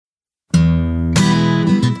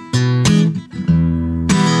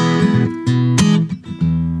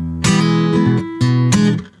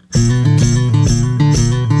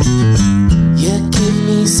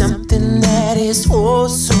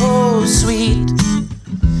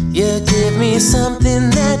You give me something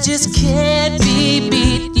that just can't be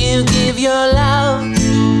beat. You give your love,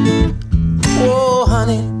 oh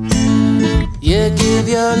honey. You give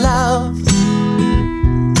your love.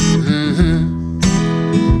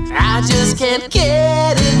 I just can't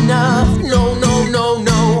get enough. No, no, no,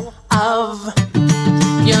 no of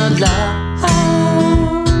your love.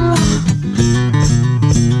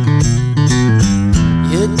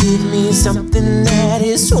 You give me something that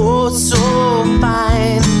is so, so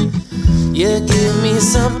fine. You give me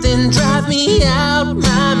something, drive me out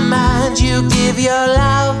my mind. You give your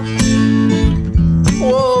love,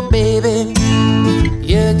 oh baby.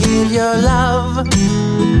 You give your love.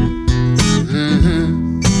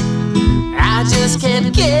 I just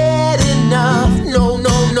can't get enough. No,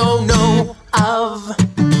 no, no, no of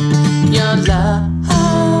your love.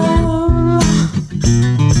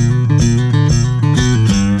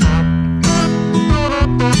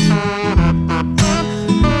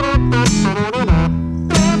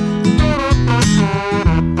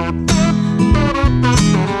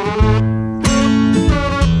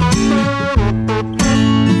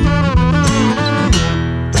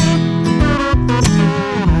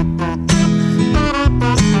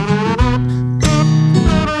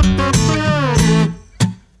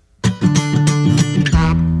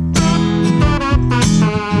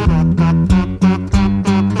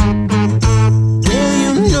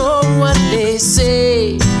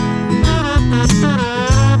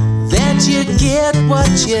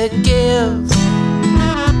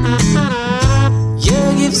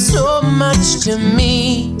 You give so much to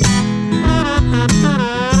me.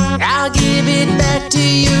 I'll give it back to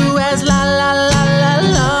you as long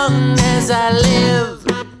as I live.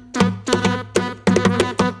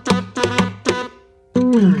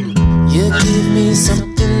 You give me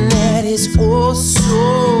something that is oh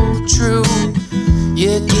so true.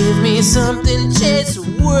 You give me something chase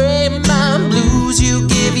away my blues. You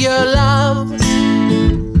give your love,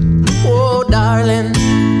 oh darling,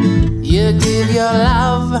 you give your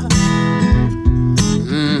love.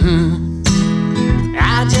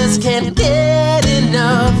 I just can't get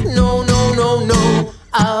enough. No, no, no, no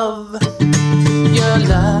of your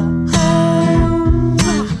love.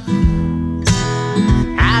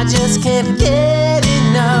 I just can't get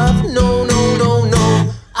enough. No, no, no,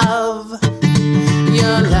 no of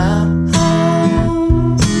your love.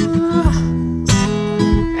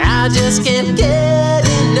 I just can't get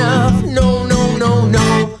enough. No, no, no,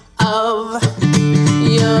 no of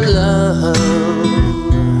your love.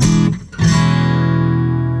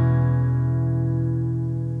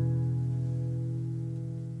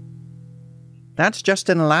 That's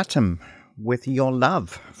Justin Latham with Your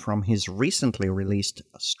Love from his recently released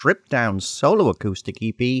stripped-down solo acoustic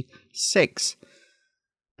EP, 6.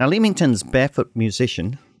 Now, Leamington's barefoot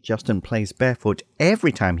musician, Justin plays barefoot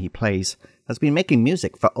every time he plays, has been making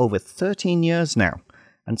music for over 13 years now,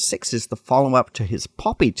 and 6 is the follow-up to his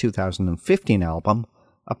poppy 2015 album,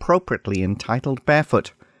 appropriately entitled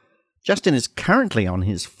Barefoot. Justin is currently on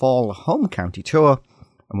his fall home county tour,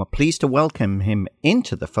 and we're pleased to welcome him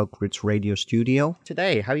into the Folk Roots radio studio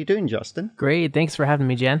today. How are you doing, Justin? Great. Thanks for having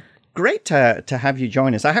me, Jen. Great to have you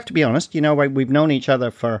join us. I have to be honest, you know, we've known each other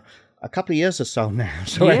for a couple of years or so now,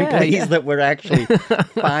 so I'm pleased that we're actually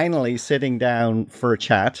finally sitting down for a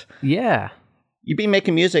chat. Yeah. You've been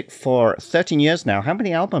making music for 13 years now. How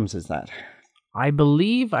many albums is that? I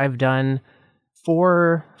believe I've done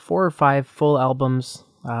four or five full albums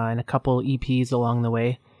and a couple EPs along the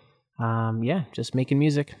way. Just making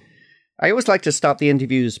music. I always like to start the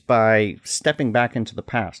interviews by stepping back into the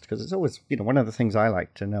past, because it's always, you know, one of the things I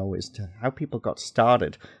like to know is how people got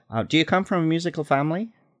started. Do you come from a musical family?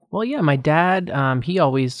 Well, yeah, my dad, he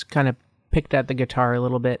always kind of picked at the guitar a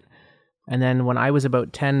little bit. And then when I was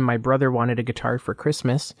about 10, my brother wanted a guitar for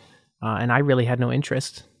Christmas, and I really had no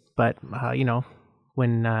interest. But,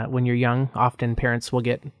 when you're young, often parents will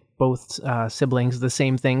get both siblings the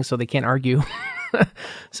same thing, so they can't argue.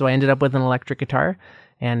 So I ended up with an electric guitar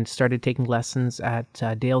and started taking lessons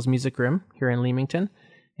at Dale's Music Room here in Leamington.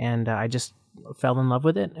 And I just fell in love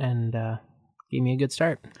with it and gave me a good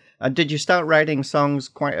start. Did you start writing songs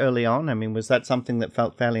quite early on? I mean, was that something that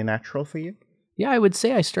felt fairly natural for you? Yeah, I would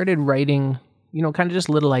say I started writing, kind of just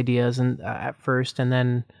little ideas and at first. And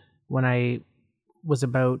then when I was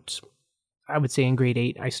about, I would say in grade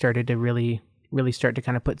 8, I started to really start to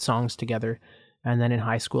kind of put songs together. And then in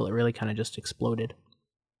high school, it really kind of just exploded.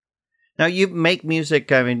 Now, you make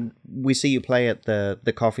music. I mean, we see you play at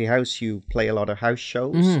the coffee house. You play a lot of house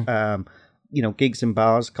shows, gigs in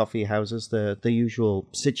bars, coffee houses, the usual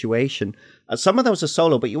situation. Some of those are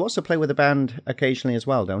solo, but you also play with a band occasionally as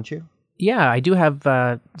well, don't you? Yeah, I do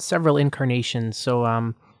have several incarnations. So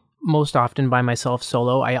most often by myself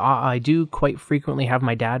solo. I do quite frequently have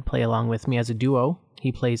my dad play along with me as a duo.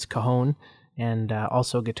 He plays cajon and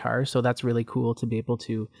also guitar, so that's really cool to be able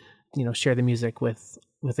to, share the music with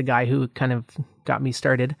a guy who kind of got me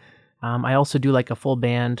started. I also do like a full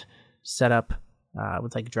band setup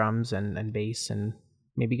with like drums and bass, and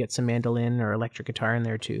maybe get some mandolin or electric guitar in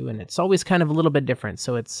there too. And it's always kind of a little bit different.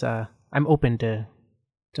 So it's I'm open to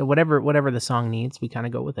whatever the song needs. We kind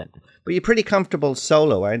of go with it. But you're pretty comfortable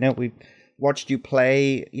solo. I know we've watched you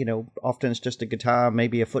play, often it's just a guitar,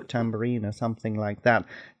 maybe a foot tambourine or something like that.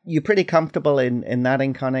 You're pretty comfortable in that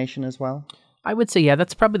incarnation as well? I would say, yeah,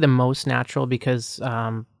 that's probably the most natural because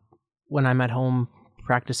when I'm at home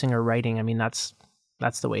practicing or writing, I mean, that's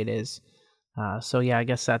the way it is. So yeah, I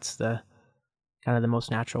guess that's the kind of the most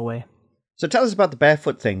natural way. So tell us about the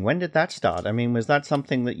barefoot thing. When did that start? I mean, was that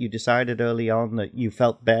something that you decided early on that you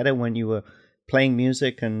felt better when you were playing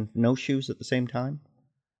music and no shoes at the same time?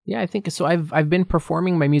 Yeah, I think so. I've been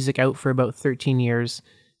performing my music out for about 13 years,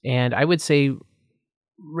 and I would say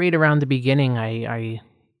right around the beginning, I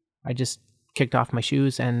just kicked off my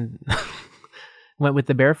shoes and went with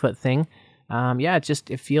the barefoot thing. Yeah,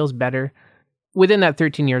 it feels better. Within that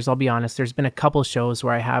 13 years, I'll be honest, there's been a couple shows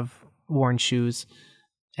where I have worn shoes,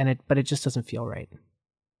 but it just doesn't feel right.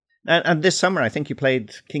 And this summer, I think you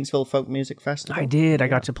played Kingsville Folk Music Festival. I did. Yeah. I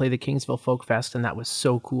got to play the Kingsville Folk Fest, and that was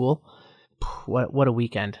so cool. What a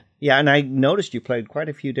weekend. Yeah, and I noticed you played quite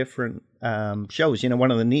a few different shows. One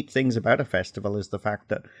of the neat things about a festival is the fact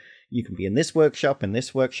that you can be in this workshop, in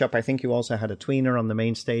this workshop. I think you also had a tweener on the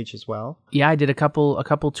main stage as well. Yeah, I did a couple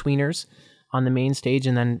tweeners on the main stage,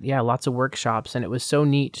 and then, yeah, lots of workshops. And it was so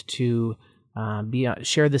neat to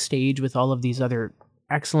share the stage with all of these other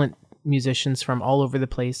excellent musicians from all over the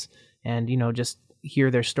place, and just hear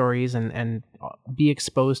their stories and be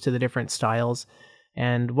exposed to the different styles.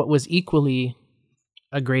 And what was equally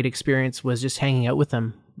a great experience was just hanging out with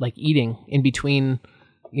them, like eating in between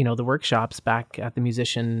the workshops back at the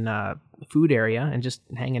musician food area, and just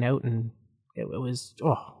hanging out. And it was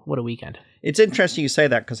what a weekend. It's interesting you say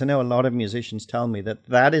that, because I know a lot of musicians tell me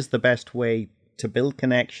that is the best way to build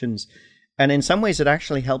connections. And in some ways, it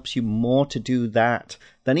actually helps you more to do that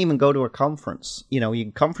than even go to a conference.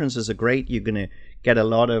 Conferences are great. You're going to get a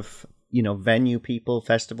lot of, venue people,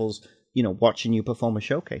 festivals, watching you perform a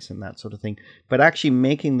showcase and that sort of thing. But actually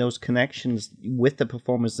making those connections with the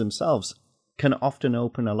performers themselves can often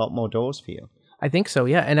open a lot more doors for you. I think so,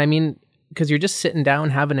 yeah. And I mean, because you're just sitting down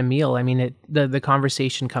having a meal. I mean, the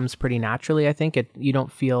conversation comes pretty naturally. I think you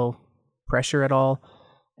don't feel pressure at all.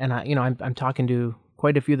 And I'm talking to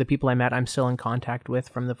quite a few of the people I met. I'm still in contact with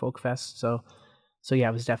from the Folk Fest. So yeah,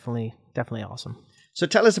 it was definitely awesome. So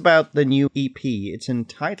tell us about the new EP. It's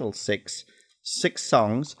entitled Six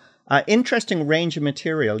songs. Interesting range of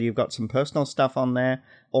material. You've got some personal stuff on there,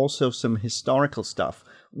 also some historical stuff.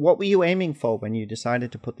 What were you aiming for when you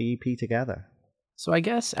decided to put the EP together? So I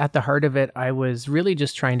guess at the heart of it, I was really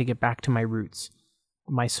just trying to get back to my roots,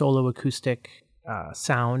 my solo acoustic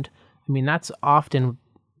sound. I mean, that's often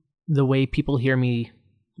the way people hear me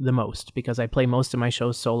the most, because I play most of my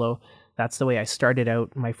shows solo. That's the way I started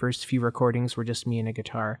out. My first few recordings were just me and a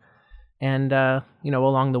guitar. And,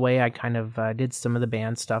 along the way, I kind of did some of the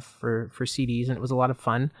band stuff for CDs, and it was a lot of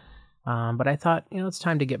fun. But I thought, it's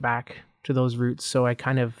time to get back to those roots. So I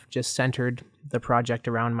kind of just centered the project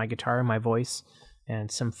around my guitar and my voice,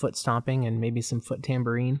 and some foot stomping and maybe some foot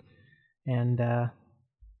tambourine. And,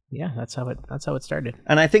 that's how it started.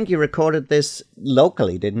 And I think you recorded this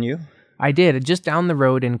locally, didn't you? I did, just down the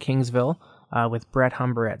road in Kingsville with Brett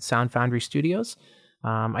Humber at Sound Foundry Studios.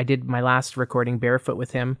 I did my last recording barefoot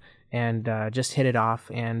with him, and just hit it off.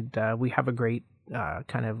 And we have a great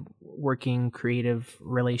kind of working creative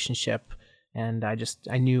relationship. And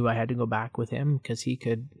I knew I had to go back with him, because he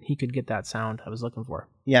could get that sound I was looking for.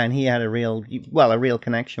 Yeah, and he had a real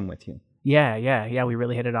connection with you. Yeah. We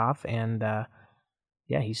really hit it off, and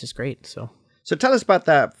he's just great. So tell us about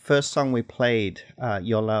that first song we played,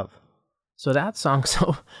 Your Love. So that song.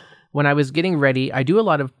 So when I was getting ready, I do a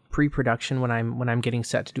lot of pre-production when I'm getting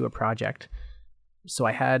set to do a project. So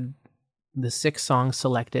I had the 6 songs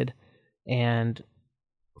selected, and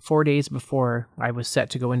 4 days before I was set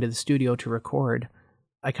to go into the studio to record,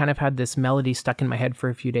 I kind of had this melody stuck in my head for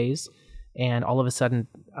a few days, and all of a sudden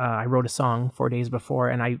I wrote a song 4 days before,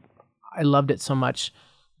 and I loved it so much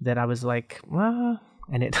that I was like,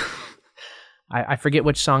 and it I forget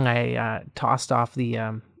which song I tossed off the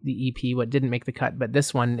EP, what didn't make the cut, but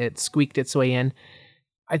this one, it squeaked its way in.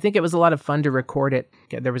 I think it was a lot of fun to record it.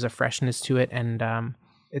 There was a freshness to it, and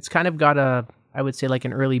it's kind of got I would say like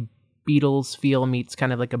an early Beatles feel meets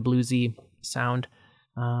kind of like a bluesy sound.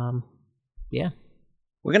 Yeah.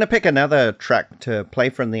 We're going to pick another track to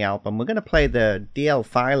play from the album. We're going to play the D.L.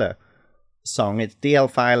 Filer song. It's D.L.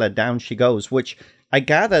 Filer, Down She Goes, which I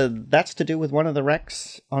gather that's to do with one of the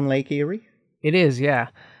wrecks on Lake Erie? It is, yeah.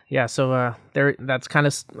 Yeah, so that's kind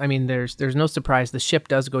of, I mean, there's no surprise. The ship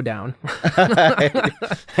does go down.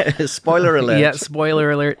 Spoiler alert. Yeah,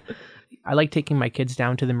 spoiler alert. I like taking my kids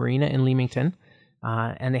down to the marina in Leamington,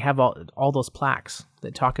 and they have all those plaques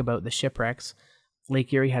that talk about the shipwrecks.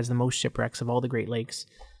 Lake Erie has the most shipwrecks of all the Great Lakes,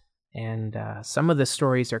 and some of the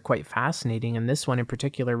stories are quite fascinating, and this one in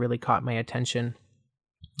particular really caught my attention.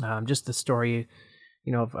 Just the story,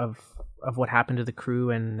 of what happened to the crew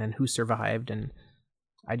and who survived, and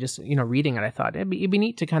I just, reading it, I thought it'd be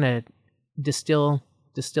neat to kind of distill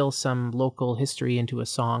some local history into a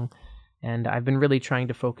song, and I've been really trying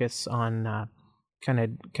to focus on kind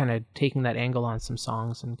of taking that angle on some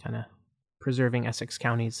songs and kind of preserving Essex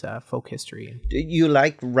County's folk history. Do you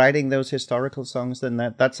like writing those historical songs? Then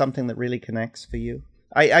that's something that really connects for you.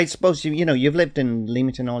 I suppose you've lived in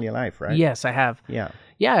Leamington all your life, right? Yes, I have. Yeah.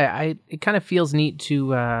 It kind of feels neat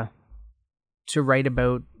to write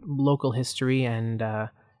about local history and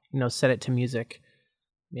set it to music.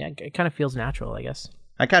 Yeah, it kind of feels natural, I guess.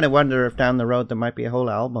 I kind of wonder if down the road there might be a whole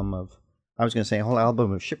album of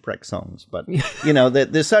shipwreck songs, but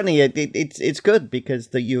there's certainly it's good because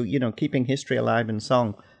keeping history alive in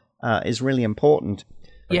song is really important.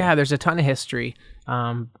 Yeah, there's a ton of history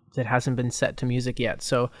that hasn't been set to music yet,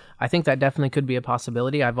 so I think that definitely could be a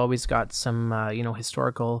possibility. I've always got some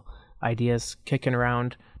historical ideas kicking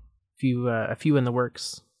around, a few in the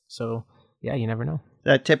works. So yeah, you never know.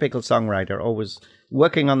 A typical songwriter, always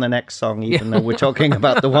working on the next song, even though we're talking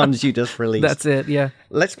about the ones you just released. That's it, yeah.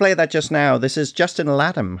 Let's play that just now. This is Justin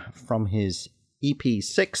Latham from his EP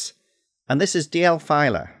 6, and this is D.L.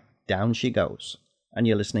 Filer, Down She Goes. And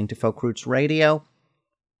you're listening to Folk Roots Radio,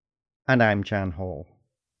 and I'm Jan Hall.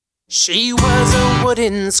 She was a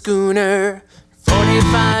wooden schooner,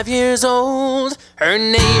 45 years old, her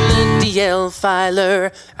name the D.L.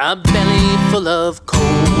 Filer, a belly full of coal.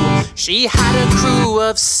 She had a crew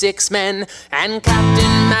of 6 men and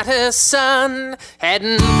Captain Mattison,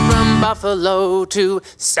 heading from Buffalo to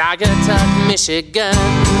Saugatuck, Michigan.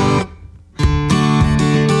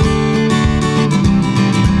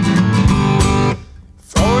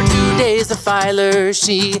 For 2 days the Filer,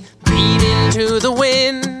 she beat into the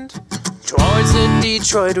wind towards the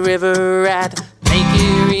Detroit River at Lake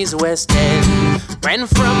Erie's west end, when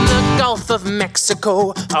from the Gulf of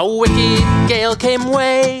Mexico a wicked gale came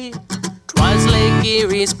way. 'Twas Lake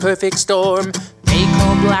Erie's perfect storm they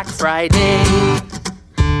call Black Friday.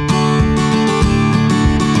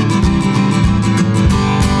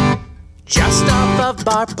 Just off of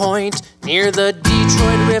Bar Point, near the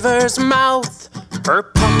Detroit River's mouth, her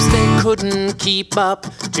pumps they couldn't keep up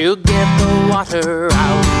to get the water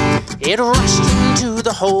out. It rushed into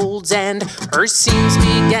the holds and her seams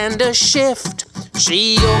began to shift.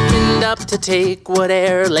 She opened up to take what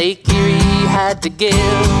air Lake Erie had to give.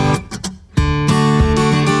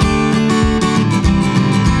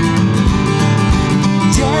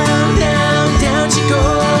 Down, down, down she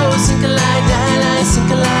goes, sink-a-lie, die-lie,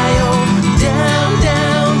 sink-a-lie, oh. Down,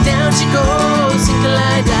 down, down she goes,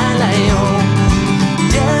 sink-a-lie, die-lie, oh.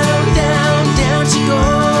 Down, down, down she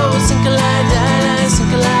goes, sink-a-lie, die-lie,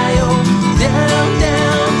 sink-a-lie, oh. Down,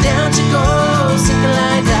 down, down she goes,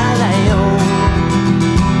 sink-a-lie, die-lie, oh.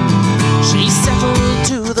 She settled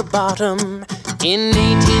to the bottom in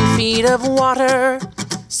 18 feet of water.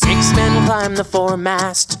 6 men climbed the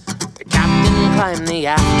foremast, the captain climbed the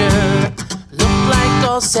after. Looked like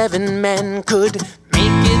all 7 men could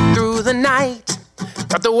make it through the night,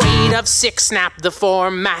 but the weight of 6 snapped the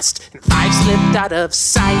foremast and 5 slipped out of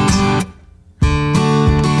sight.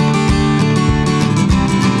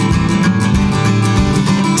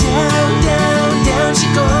 Down, down, down she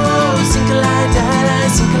goes, sink-a-lie, die-lie,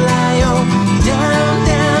 sink-a-lie, oh. Down,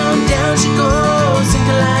 down, down she goes,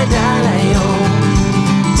 sink-a-lie, die-lie, oh.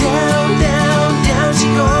 Down, down, down she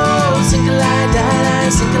goes, sink-a-lie, die-lie,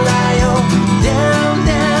 sink-a-lie, oh. Down,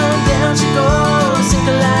 down, down she goes,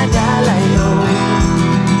 sink-a-lie, die-lie, oh.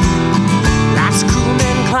 Last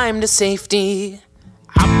crewman climbed to safety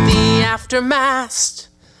up the aftermast,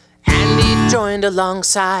 and he joined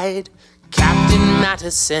alongside Captain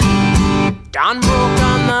Mattison. Dawn broke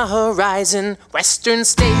on the horizon, western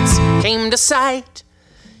states came to sight.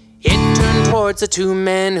 It turned towards the 2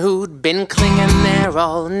 men who'd been clinging there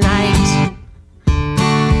all night.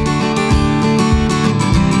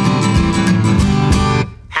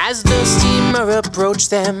 As the steamer approached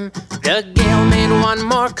them, the gale made one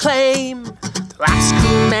more claim. The last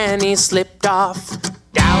crewman, he slipped off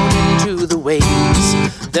down into the waves.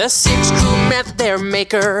 The six crew met their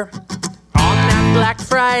maker on that Black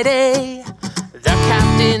Friday. The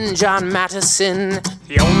captain, John Mattison,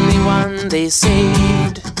 the only one they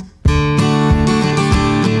saved. Down,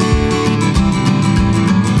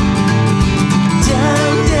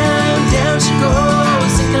 down, down she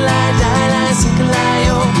goes, sink-a-lie, die-lie, sink-a-lie,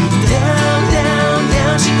 oh. Down, down,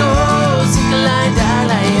 down she goes, sink-a-lie,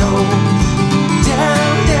 die-lie, oh.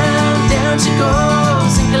 Down, down, down she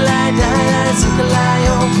goes, sink-a-lie, die-lie, sink-a-lie,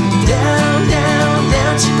 oh. Down, down,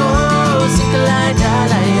 down she goes, sink-a-lie,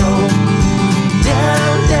 die-lie, oh.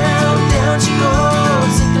 Down, down, down she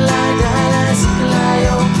goes, sink-a-lie, die-lie, sink-a-lie,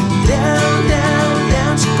 oh. Down, down,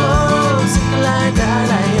 down she goes, sink-a-lie,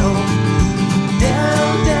 die-lie, oh.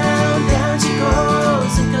 Down, down, down she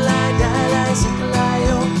goes, sink-a-lie, die-lie, sink-a-lie,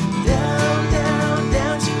 oh. Down, down,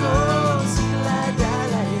 down she goes, sink-a-lie,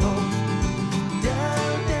 die-lie, oh.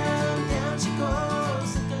 Down, down, down she goes,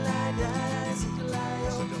 sink-a-lie, die-lie, sink-a-lie,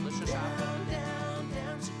 oh. Down, down,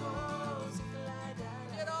 down she goes, sink-a-lie,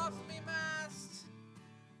 die-lie. Get off me, mast!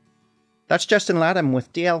 That's Justin Latham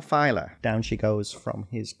with DL Filer. Down She Goes from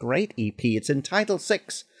his great EP. It's entitled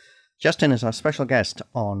 6. Justin is our special guest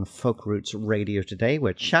on Folk Roots Radio today.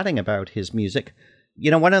 We're chatting about his music. You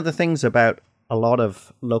know, one of the things about a lot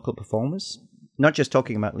of local performers, not just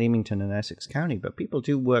talking about Leamington and Essex County, but people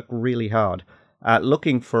do work really hard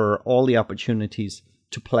looking for all the opportunities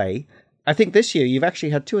to play. I think this year you've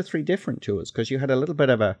actually had 2 or 3 different tours, because you had a little bit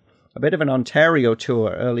of an Ontario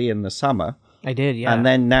tour early in the summer. I did, yeah. And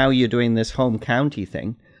then now you're doing this home county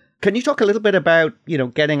thing. Can you talk a little bit about, you know,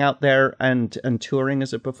 getting out there and touring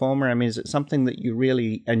as a performer? I mean, is it something that you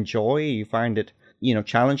really enjoy? You find it, you know,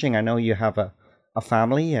 challenging? I know you have a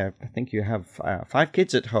family. I think you have 5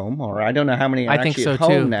 kids at home, or I don't know how many are I think actually so at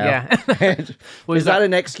home too. now. Yeah. Is that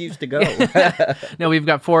an excuse to go? No, we've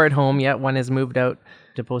got 4 at home. Yeah, one has moved out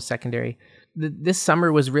to post-secondary. This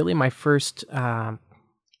summer was really my first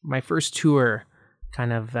tour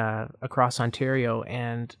kind of across Ontario,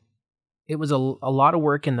 and it was a lot of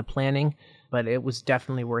work in the planning, but it was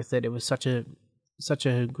definitely worth it. It was such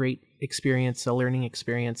a great experience, a learning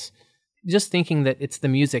experience. Just thinking that it's the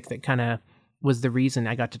music that kind of was the reason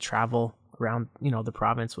I got to travel around, you know, the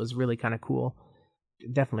province was really kind of cool.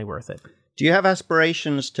 Definitely worth it. Do you have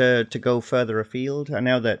aspirations to go further afield? I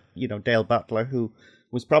know that, you know, Dale Butler, who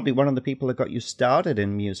was probably one of the people that got you started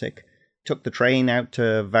in music, took the train out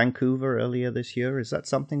to Vancouver earlier this year. Is that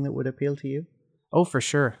something that would appeal to you? Oh, for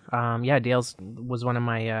sure. Yeah, Dale's was one of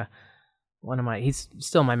my, he's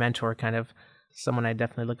still my mentor, kind of someone I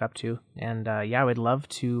definitely look up to. And yeah, I would love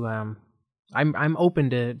to, I'm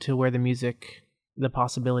open to where the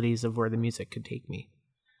possibilities of where the music could take me.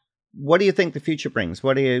 What do you think the future brings?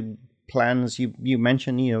 What are your plans? You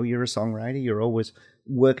mentioned, you know, you're a songwriter. You're always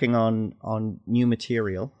working on new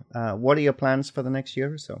material. What are your plans for the next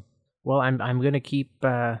year or so? Well, I'm going to keep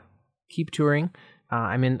touring.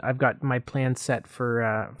 I've got my plans set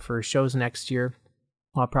for shows next year.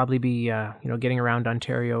 I'll probably be getting around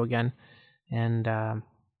Ontario again, and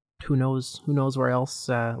who knows where else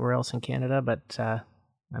in Canada. But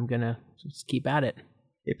I'm gonna just keep at it.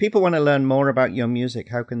 If people want to learn more about your music,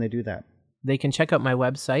 how can they do that? They can check out my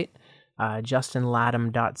website,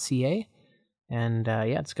 justinlatham.ca, and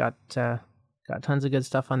it's got tons of good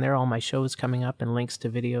stuff on there. All my shows coming up, and links to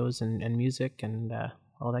videos and music and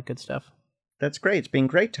all that good stuff. That's great. It's been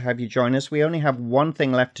great to have you join us. We only have one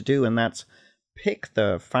thing left to do, and that's pick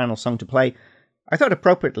the final song to play. I thought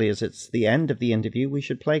appropriately, as it's the end of the interview, we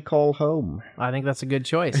should play Call Home. I think that's a good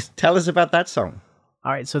choice. Tell us about that song.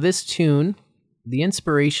 All right, so this tune, the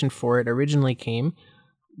inspiration for it originally came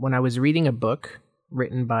when I was reading a book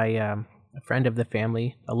written by a friend of the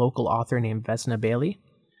family, a local author named Vesna Bailey.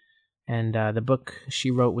 And the book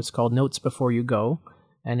she wrote was called Notes Before You Go.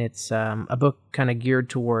 And it's a book kind of geared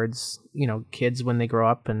towards, you know, kids when they grow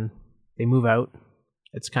up and they move out.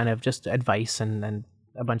 It's kind of just advice and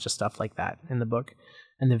a bunch of stuff like that in the book.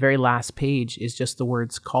 And the very last page is just the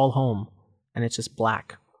words "call home," and it's just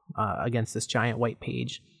black against this giant white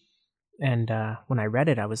page. And when I read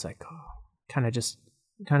it, I was like, kind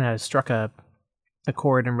of struck a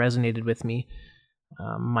chord and resonated with me.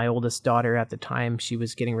 My oldest daughter at the time, she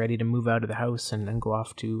was getting ready to move out of the house and go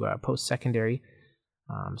off to post-secondary.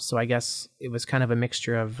 So I guess it was kind of a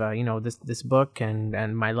mixture of this book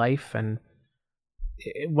and my life, and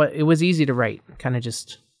it was easy to write. Kind of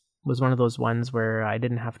just was one of those ones where I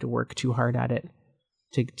didn't have to work too hard at it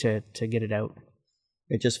to get it out.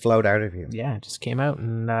 It just flowed out of you. Yeah, it just came out,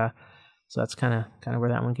 and so that's kind of where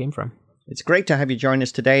that one came from. It's great to have you join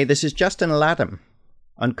us today. This is Justin Latham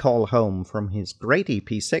on Call Home from his great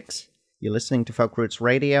EP 6. You're listening to Folk Roots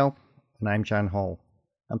Radio, and I'm Jan Hall.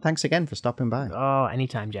 And thanks again for stopping by. Oh,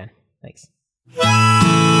 anytime, Jen. Thanks.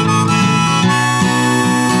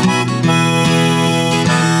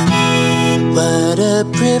 What a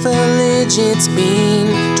privilege it's been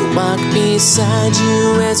to walk beside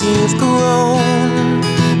you as you've grown.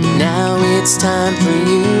 Now it's time for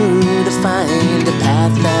you to find a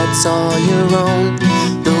path that's all your own.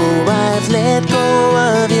 Though I've let go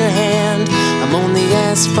of your hand, I'm only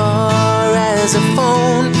as far as a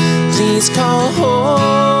phone. Please call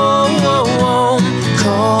home,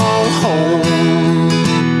 call home.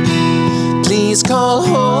 Please call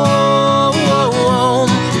home,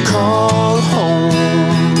 call home.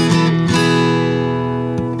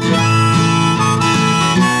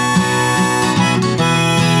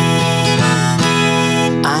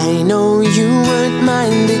 I know you weren't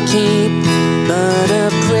mine to keep, but a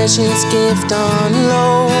precious gift on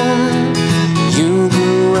loan. You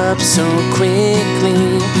grew up so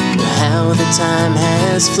quickly, how the time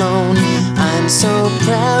has flown. I'm so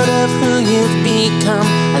proud of who you've become.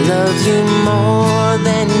 I love you more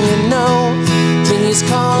than you know. Please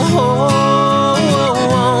call home,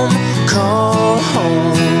 call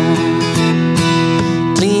home.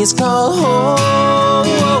 Please call home,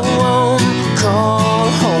 call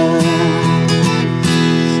home.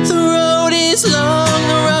 The road is long,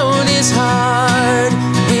 the road is hard,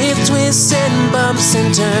 with twists and bumps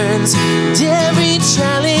and turns. And every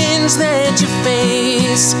challenge that you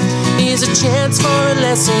face is a chance for a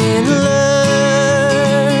lesson learned.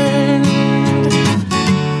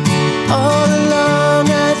 All along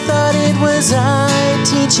I thought it was I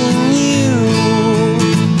teaching you,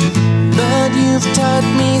 but you've taught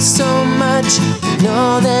me so much in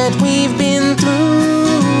all that we've been through.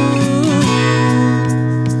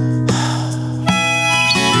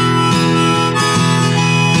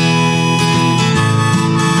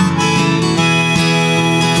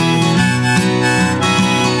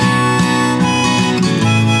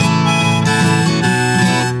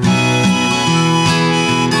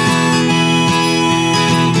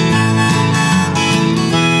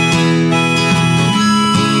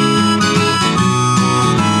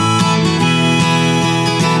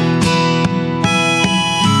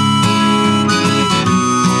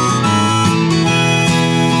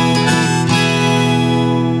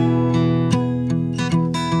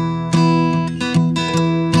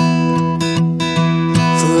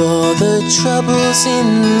 Troubles in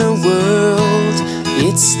the world,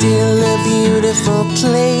 it's still a beautiful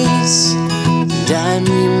place. And I'm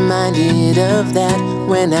reminded of that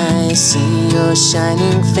when I see your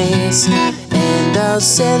shining face. And I'll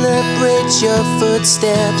celebrate your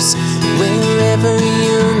footsteps wherever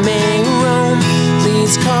you may roam.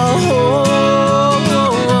 Please call home,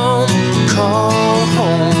 call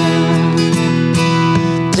home.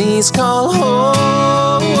 Please call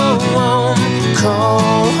home,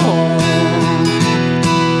 call home.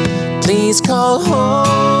 Please call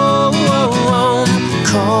home,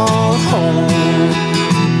 call home.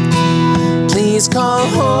 Please call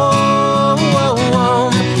home.